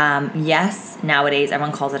 yes, nowadays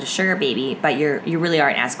everyone calls it a sugar baby, but you really are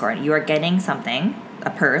an escort. You are getting something,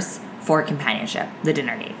 a purse, for companionship, the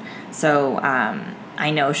dinner date. So I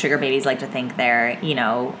know sugar babies like to think they're,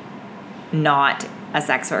 not a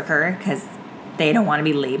sex worker because they don't want to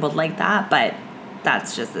be labeled like that, but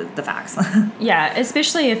that's just the facts. Yeah,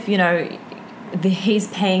 especially if, he's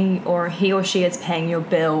paying, or he or she is paying your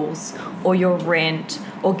bills or your rent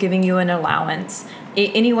or giving you an allowance.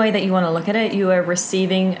 Any way that you want to look at it, you are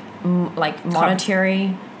receiving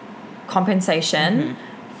monetary compensation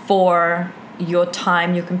for your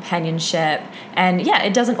time, your companionship. And yeah,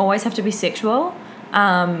 it doesn't always have to be sexual,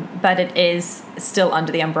 but it is still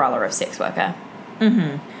under the umbrella of sex worker.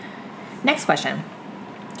 Next question.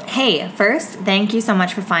 Hey, first, thank you so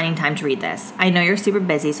much for finding time to read this. I know you're super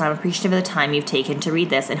busy, so I'm appreciative of the time you've taken to read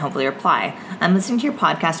this and hopefully reply. I'm listening to your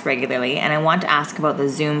podcast regularly, and I want to ask about the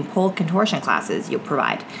Zoom pole contortion classes you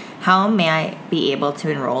provide. How may I be able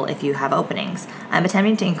to enroll if you have openings? I'm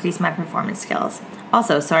attempting to increase my performance skills.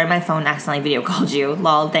 Also, sorry my phone accidentally video called you.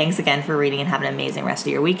 Lol, thanks again for reading and have an amazing rest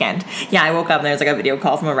of your weekend. Yeah, I woke up and there was a video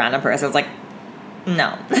call from a random person. I was like,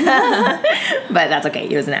 no. But that's okay.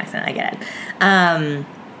 It was an accident. I get it.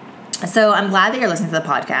 So I'm glad that you're listening to the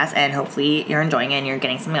podcast, and hopefully you're enjoying it and you're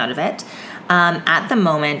getting something out of it. At the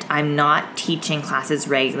moment, I'm not teaching classes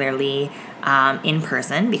regularly in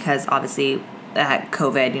person because obviously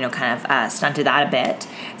COVID, kind of stunted that a bit.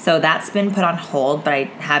 So that's been put on hold, but I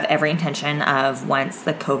have every intention of, once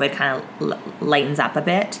the COVID kind of lightens up a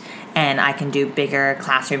bit and I can do bigger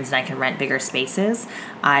classrooms and I can rent bigger spaces,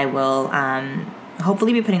 I will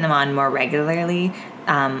hopefully be putting them on more regularly,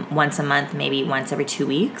 once a month, maybe once every 2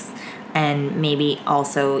 weeks, and maybe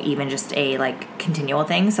also even just a continual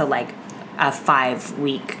thing. So a 5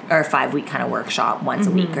 week kind of workshop once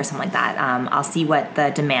a week or something like that. I'll see what the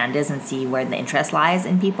demand is and see where the interest lies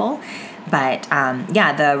in people. But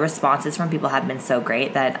the responses from people have been so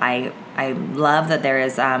great that I love that there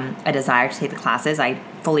is a desire to take the classes. I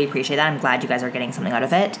fully appreciate that. I'm glad you guys are getting something out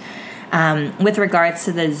of it. With regards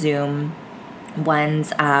to the Zoom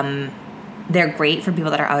ones, they're great for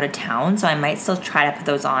people that are out of town, so I might still try to put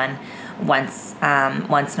those on once in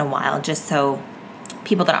a while, just so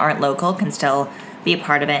people that aren't local can still be a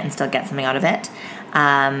part of it and still get something out of it.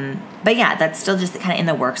 But yeah, that's still just kind of in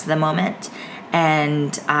the works at the moment.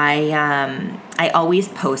 And I always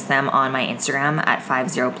post them on my Instagram at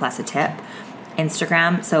 50plus a tip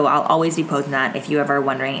Instagram. So I'll always be posting that. If you're ever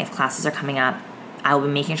wondering if classes are coming up, I will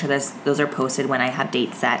be making sure those are posted when I have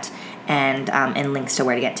dates set and links to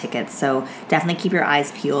where to get tickets. So definitely keep your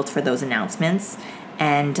eyes peeled for those announcements.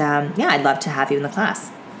 And yeah, I'd love to have you in the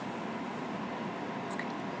class.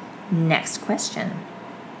 Next question.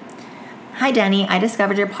 Hi, Danny. I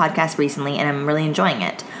discovered your podcast recently and I'm really enjoying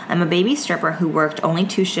it. I'm a baby stripper who worked only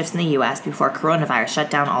 2 shifts in the US before coronavirus shut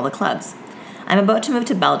down all the clubs. I'm about to move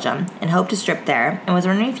to Belgium and hope to strip there and was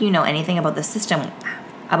wondering if you know anything about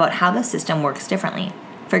about how the system works differently.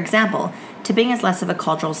 For example, tipping is less of a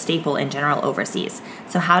cultural staple in general overseas,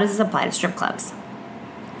 so how does this apply to strip clubs?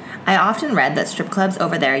 I often read that strip clubs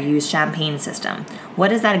over there use champagne system. What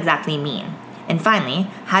does that exactly mean? And finally,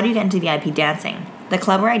 how do you get into VIP dancing? The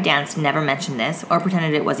club where I danced never mentioned this or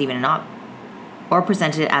pretended it was even or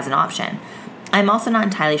presented it as an option. I'm also not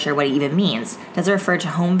entirely sure what it even means. Does it refer to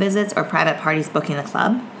home visits or private parties booking the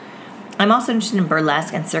club? I'm also interested in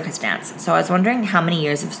burlesque and circus dance, so I was wondering how many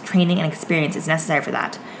years of training and experience is necessary for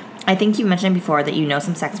that. I think you mentioned before that you know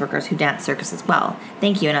some sex workers who dance circus as well.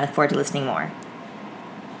 Thank you, and I look forward to listening more.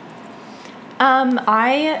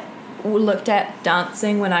 I looked at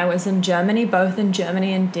dancing when I was in Germany, both in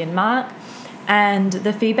Germany and Denmark, and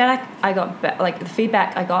the feedback I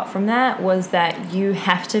got from that was that you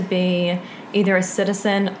have to be either a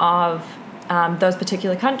citizen of those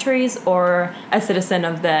particular countries or a citizen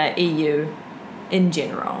of the EU in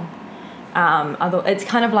general. It's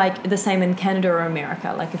kind of like the same in Canada or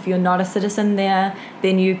America. Like if you're not a citizen there,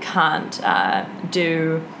 then you can't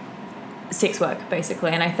do sex work,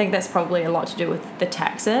 basically. And I think that's probably a lot to do with the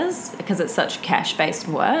taxes because it's such cash-based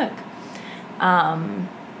work.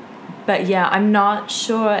 But yeah, I'm not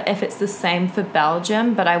sure if it's the same for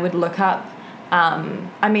Belgium, but I would look up.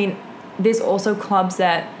 There's also clubs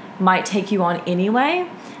that might take you on anyway,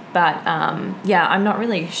 but yeah, I'm not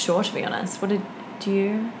really sure, to be honest. Do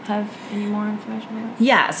you have any more information on that?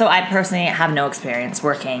 Yeah, so I personally have no experience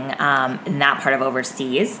working in that part of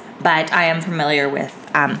overseas, but I am familiar with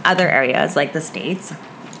other areas like the States,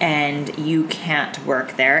 and you can't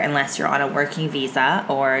work there unless you're on a working visa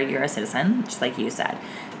or you're a citizen, just like you said.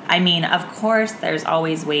 I mean, of course, there's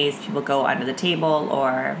always ways people go under the table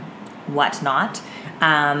or whatnot.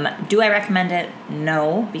 Do I recommend it?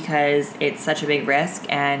 No, because it's such a big risk,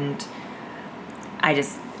 and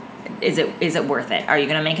is it worth it? Are you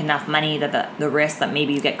going to make enough money that the risk that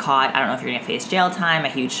maybe you get caught? I don't know if you're going to face jail time, a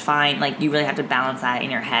huge fine. Like, you really have to balance that in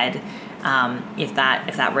your head, if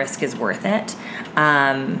that risk is worth it.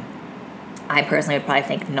 I personally would probably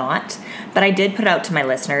think not, but I did put it out to my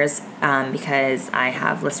listeners because I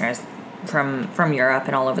have listeners from Europe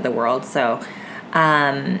and all over the world. So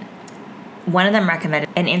one of them recommended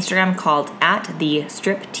an Instagram called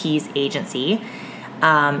 @the_striptease_agency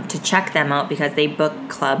to check them out because they book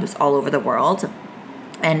clubs all over the world.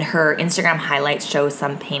 And her Instagram highlights show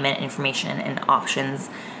some payment information and options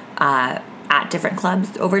at different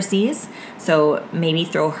clubs overseas. So maybe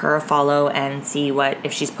throw her a follow and see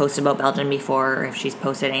if she's posted about Belgium before, or if she's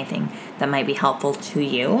posted anything that might be helpful to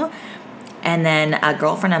you. And then a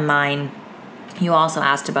girlfriend of mine, you also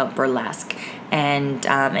asked about burlesque and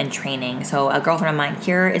training. So a girlfriend of mine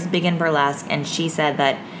here is big in burlesque, and she said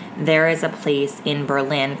that there is a place in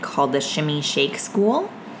Berlin called the Shimmy Shake School,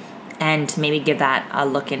 and to maybe give that a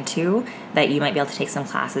look into, that you might be able to take some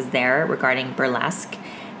classes there regarding burlesque.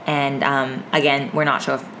 And again, we're not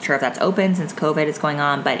sure if that's open since COVID is going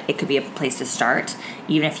on, but it could be a place to start,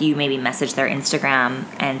 even if you maybe message their Instagram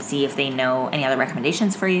and see if they know any other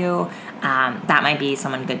recommendations for you. That might be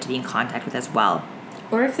someone good to be in contact with as well.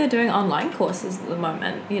 Or if they're doing online courses at the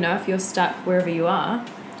moment, if you're stuck wherever you are.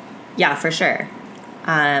 Yeah, for sure.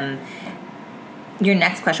 Your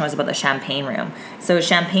next question was about the champagne room. So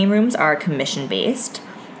champagne rooms are commission-based.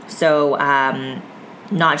 So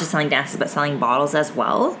not just selling dances, but selling bottles as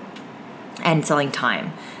well, and selling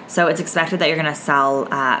time. So it's expected that you're going to sell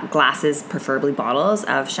glasses, preferably bottles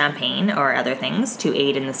of champagne or other things to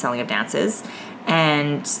aid in the selling of dances.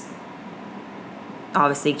 And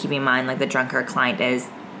obviously keeping in mind, like, the drunker a client is,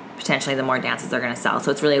 potentially the more dances they're going to sell.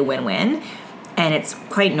 So it's really a win-win. And it's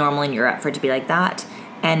quite normal in Europe for it to be like that,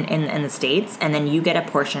 and in the States. And then you get a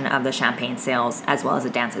portion of the champagne sales as well as the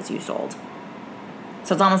dances you sold.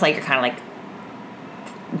 So it's almost like you're kind of like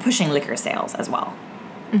pushing liquor sales as well.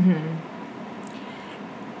 Mm-hmm.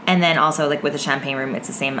 And then also, like, with the champagne room, it's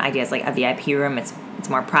the same idea as like a VIP room. It's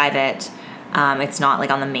more private. It's not like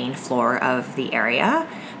on the main floor of the area.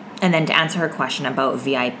 And then to answer her question about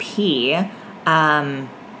VIP,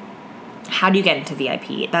 How do you get into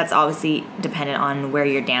VIP? That's obviously dependent on where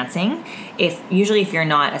you're dancing. If you're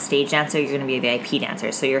not a stage dancer, you're going to be a VIP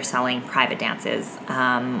dancer. So you're selling private dances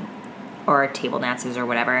or table dances or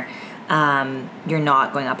whatever. You're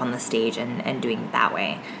not going up on the stage and doing it that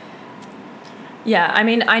way. Yeah, I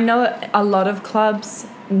mean, I know a lot of clubs,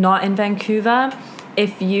 not in Vancouver,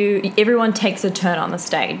 everyone takes a turn on the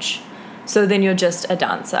stage. So then you're just a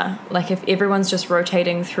dancer. Like if everyone's just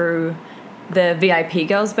rotating through the VIP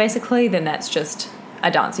girls basically, then that's just a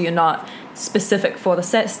dancer. You're not specific for the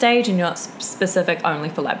set stage and you're not specific only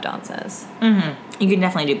for lap dancers. Mm-hmm. You can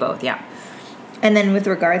definitely do both, yeah. And then with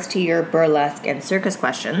regards to your burlesque and circus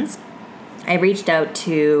questions, I reached out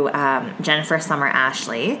to Jennifer Summer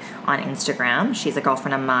Ashley on Instagram. She's a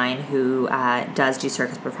girlfriend of mine who does do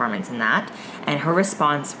circus performance in that. And her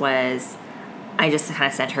response was, I just kind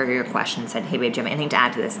of sent her your question, said, hey babe, do you have anything to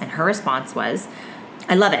add to this? And her response was,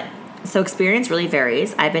 I love it. So experience really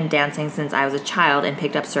varies. I've been dancing since I was a child and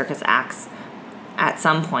picked up circus acts at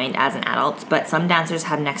some point as an adult, but some dancers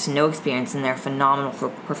have next to no experience and they're phenomenal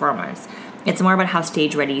performers. It's more about how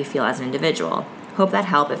stage ready you feel as an individual. Hope that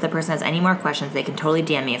helped. If the person has any more questions, they can totally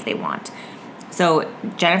DM me if they want. So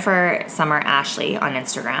Jennifer Summer Ashley on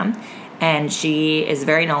Instagram, and she is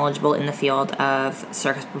very knowledgeable in the field of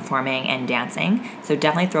circus performing and dancing. So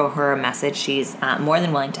definitely throw her a message. She's more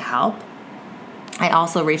than willing to help. I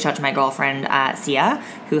also reached out to my girlfriend, Sia,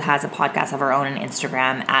 who has a podcast of her own on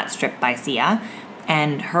Instagram at Strip by Sia.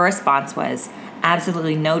 And her response was,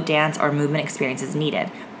 absolutely no dance or movement experience is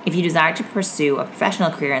needed. If you desire to pursue a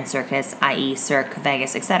professional career in circus, i.e. Cirque,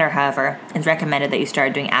 Vegas, etc., however, it's recommended that you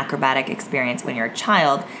start doing acrobatic experience when you're a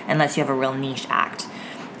child, unless you have a real niche act.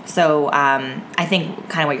 So I think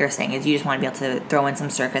kind of what you're saying is you just want to be able to throw in some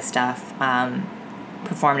circus stuff,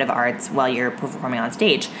 performative arts while you're performing on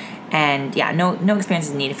stage. And yeah, no experience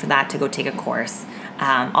is needed for that to go take a course.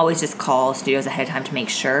 Always just call studios ahead of time to make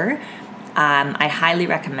sure. I highly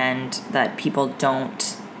recommend that people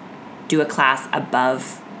don't do a class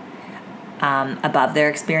above their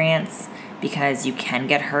experience because you can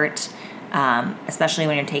get hurt, especially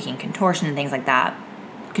when you're taking contortion and things like that.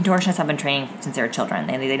 Contortionists have been training since they were children.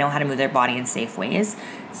 They know how to move their body in safe ways.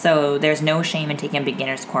 So there's no shame in taking a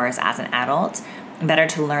beginner's course as an adult. Better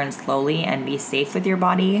to learn slowly and be safe with your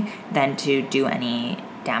body than to do any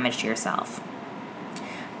damage to yourself.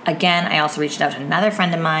 Again, I also reached out to another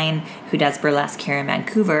friend of mine who does burlesque here in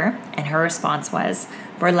Vancouver, and her response was,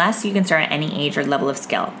 burlesque you can start at any age or level of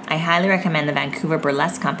skill. I highly recommend the Vancouver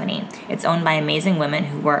Burlesque Company. It's owned by amazing women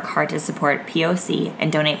who work hard to support POC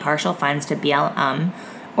and donate partial funds to BLM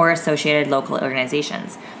or associated local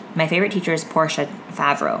organizations. My favorite teacher is Portia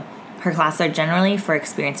Favreau. Her classes are generally for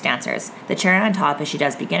experienced dancers. The cherry on top is she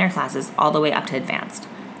does beginner classes all the way up to advanced.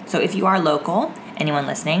 So if you are local, anyone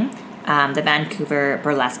listening, the Vancouver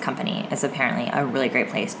Burlesque Company is apparently a really great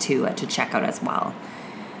place to check out as well.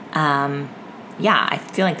 Yeah, I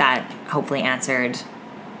feel like that hopefully answered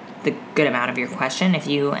the good amount of your question. If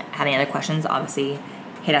you have any other questions, obviously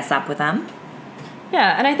hit us up with them.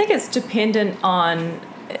 Yeah, and I think it's dependent on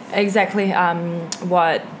exactly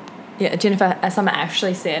what Jennifer Summer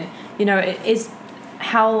Ashley said. You know, it is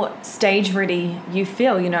how stage ready you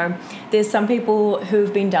feel. You know, there's some people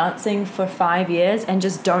who've been dancing for 5 years and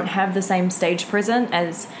just don't have the same stage presence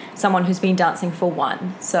as someone who's been dancing for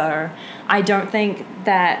 1. So I don't think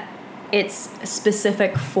that it's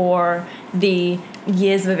specific for the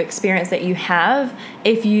years of experience that you have.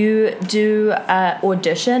 If you do an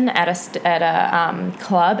audition at a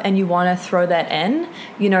club and you want to throw that in,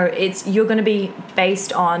 you know, you're going to be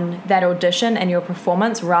based on that audition and your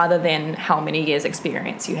performance rather than how many years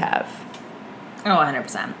experience you have. Oh,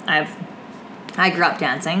 100%. I grew up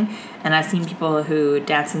dancing, and I've seen people who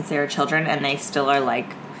dance since they were children and they still are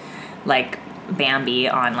like Bambi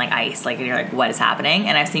on like ice, like, and you're like, what is happening?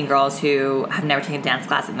 And I've seen girls who have never taken a dance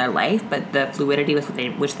class in their life, but the fluidity with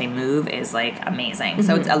which they move is like amazing.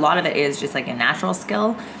 Mm-hmm. So a lot of it is just like a natural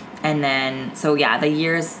skill, and then so yeah, the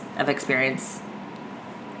years of experience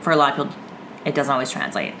for a lot of people, it doesn't always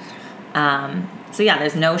translate. So yeah,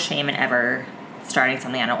 there's no shame in ever starting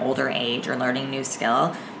something at an older age or learning a new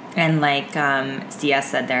skill. And like Sia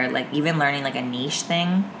said there, like even learning like a niche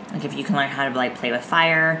thing, like if you can learn how to like play with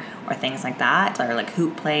fire or things like that, or like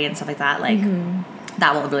hoop play and stuff like that, like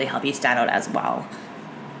that will really help you stand out as well.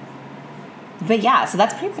 But yeah, so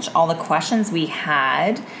that's pretty much all the questions we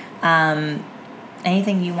had.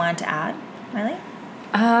 Anything you wanted to add, Miley?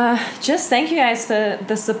 Just thank you guys for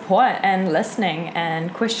the support and listening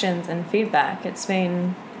and questions and feedback. It's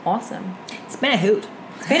been awesome. It's been a hoot.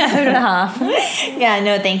 It's been a hoot and a half. Yeah,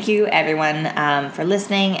 no, thank you everyone for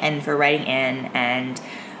listening and for writing in, and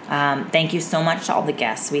Thank you so much to all the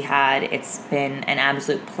guests we had. It's been an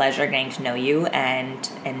absolute pleasure getting to know you and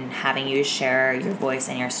having you share your voice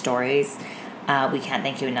and your stories. We can't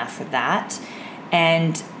thank you enough for that.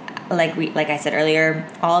 And like I said earlier,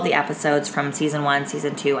 all the episodes from season 1,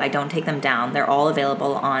 season 2, I don't take them down. They're all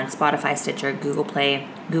available on Spotify, Stitcher, Google Play,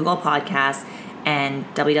 Google Podcasts, and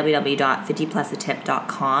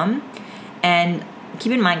www.50plusatip.com. And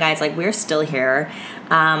keep in mind, guys, like, we're still here.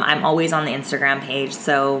 I'm always on the Instagram page,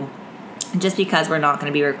 so just because we're not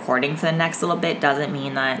going to be recording for the next little bit doesn't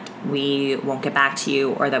mean that we won't get back to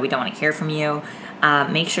you or that we don't want to hear from you.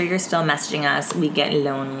 Make sure you're still messaging us. We get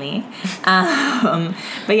lonely.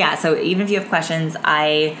 But yeah, so even if you have questions,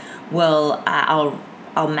 I'll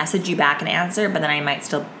message you back an answer, but then I might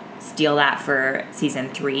still steal that for season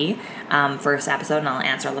 3, first episode, and I'll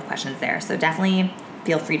answer all the questions there. So definitely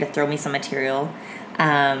feel free to throw me some material.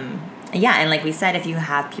 Yeah, and like we said, if you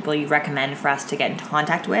have people you recommend for us to get in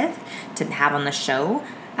contact with, to have on the show,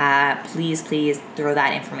 please throw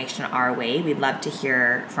that information our way. We'd love to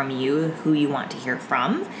hear from you, who you want to hear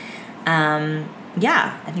from.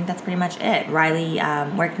 Yeah, I think that's pretty much it. Riley,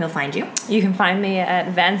 where can people find you? You can find me at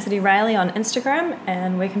Vancity Riley on Instagram,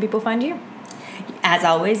 and where can people find you? As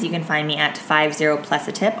always, you can find me at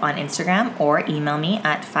 50plusatip on Instagram, or email me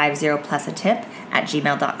at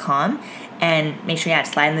 50plusatip@gmail.com. And make sure you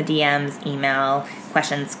slide in the DMs, email,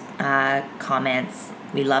 questions, comments.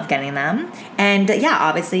 We love getting them. And yeah,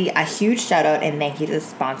 obviously a huge shout out and thank you to the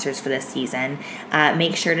sponsors for this season.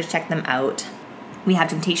 Make sure to check them out. We have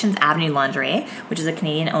Temptations Avenue Lingerie, which is a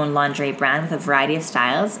Canadian-owned lingerie brand with a variety of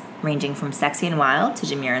styles, ranging from sexy and wild to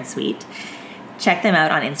demure and sweet. Check them out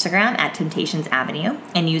on Instagram at Temptations Avenue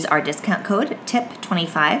and use our discount code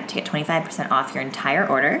TIP25 to get 25% off your entire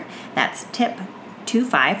order. That's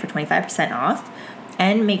TIP25 for 25% off.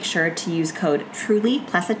 And make sure to use code TRULY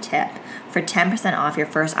plus a tip for 10% off your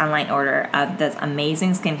first online order of those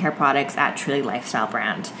amazing skincare products at Truly Lifestyle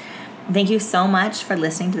brand. Thank you so much for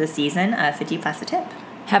listening to the season of 50 Plus a Tip.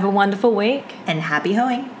 Have a wonderful week. And happy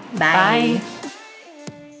hoeing. Bye. Bye.